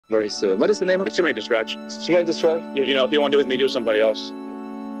very soon. What is the name of it? She made the stretch. She made the stretch? You know, if you want to do it with me, do it with somebody else.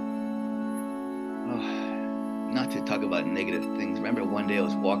 Not to talk about negative things. Remember one day I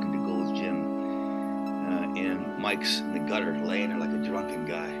was walking to Gold's Gym, and Mike's in the gutter laying there like a drunken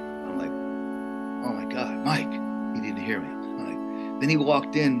guy. I'm like, oh my God, Mike. He didn't hear me. I'm like, then he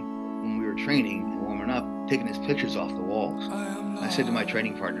walked in when we were training and warming up, taking his pictures off the walls. I said to my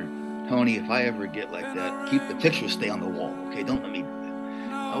training partner, Tony, if I ever get like that, keep the pictures, stay on the wall, okay? Don't let me.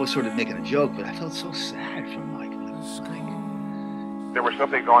 I was sort of making a joke, but I felt so sad for Mike. There was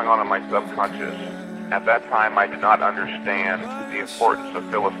something going on in my subconscious. At that time, I did not understand the importance of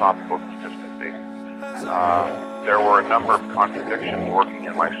philosophical consistency. There were a number of contradictions working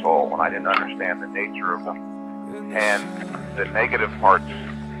in my soul when I didn't understand the nature of them. And the negative parts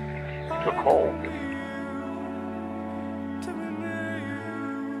took hold.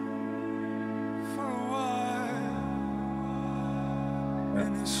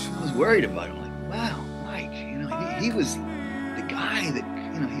 I was worried about him. Like, wow, Mike, you know, he was the guy that,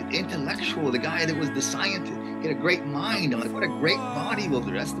 you know, he intellectual, the guy that was the scientist. He had a great mind. I'm like, what a great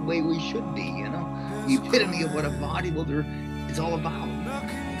bodybuilder. That's the way we should be, you know. The epitome of what a bodybuilder is all about.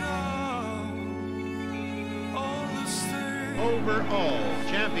 Overall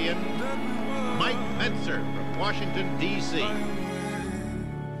champion, Mike Mentzer from Washington, D.C.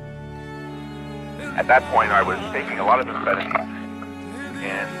 At that point, I was taking a lot of amphetamines.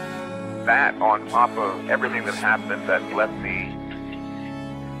 And that, on top of everything that happened that left me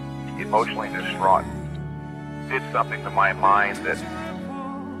emotionally distraught, did something to my mind that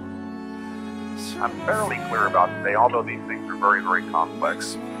I'm fairly clear about today, although these things are very, very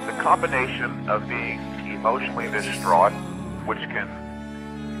complex. The combination of being emotionally distraught, which can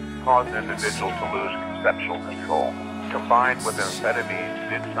cause an individual to lose conceptual control, combined with amphetamines,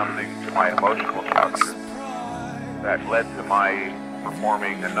 did something to my emotional structure that led to my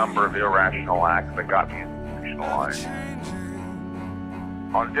performing a number of irrational acts that got me institutionalized.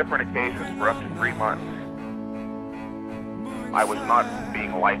 On different occasions for up to 3 months, I was not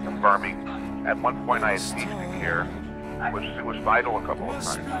being life-affirming. At one point I had ceased to care. I was suicidal a couple of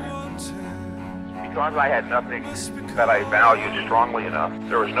times. Because I had nothing that I valued strongly enough,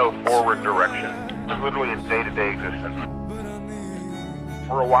 there was no forward direction. It was literally a day-to-day existence.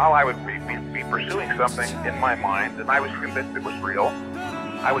 For a while I would be pursuing something in my mind, and I was convinced it was real.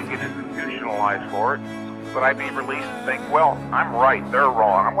 I would get institutionalized for it, but I'd be released and think, well, I'm right, they're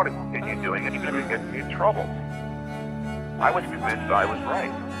wrong, I'm going to continue doing it even if it gets me in trouble. I was convinced I was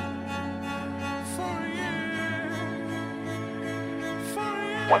right.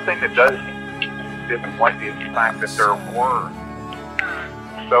 One thing that does disappoint me is the fact that there were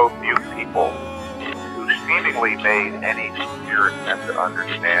so few people who seemingly made any sincere attempt to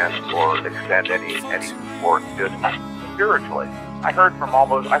understand or extend any support just spiritually. I heard from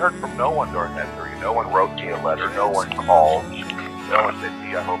no one during that period. No one wrote me a letter, no one called, no one said,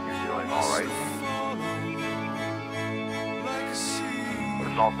 gee, I hope you're doing all right. But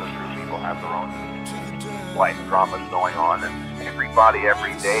it's also true people have their own life dramas going on, and everybody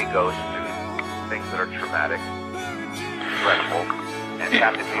every day goes through things that are traumatic, stressful, and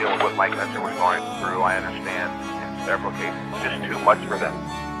have to deal with what Mike Mentzer was going through. I understand in several cases it's just too much for them.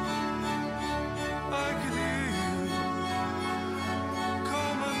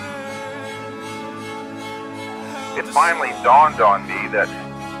 It finally dawned on me that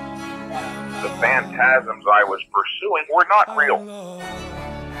the phantasms I was pursuing were not real.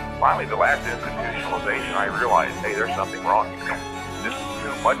 Finally, the last institutionalization, I realized, hey, there's something wrong here. This is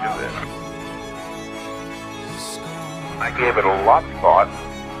too much of this. I gave it a lot of thought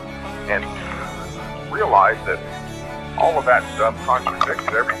and realized that all of that stuff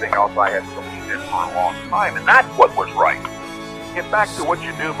contradicted everything else I had believed in for a long time, and that's what was right. Get back to what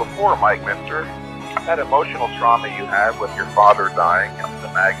you knew before, Mike Mentzer. That emotional trauma you had with your father dying and the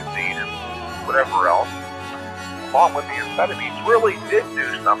magazine and whatever else, along with the amphetamines, really did do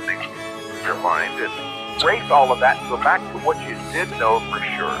something to your mind and erase all of that and go back to what you did know for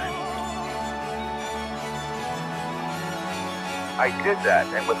sure. I did that,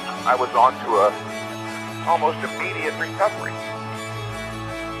 and I was on to a almost immediate recovery.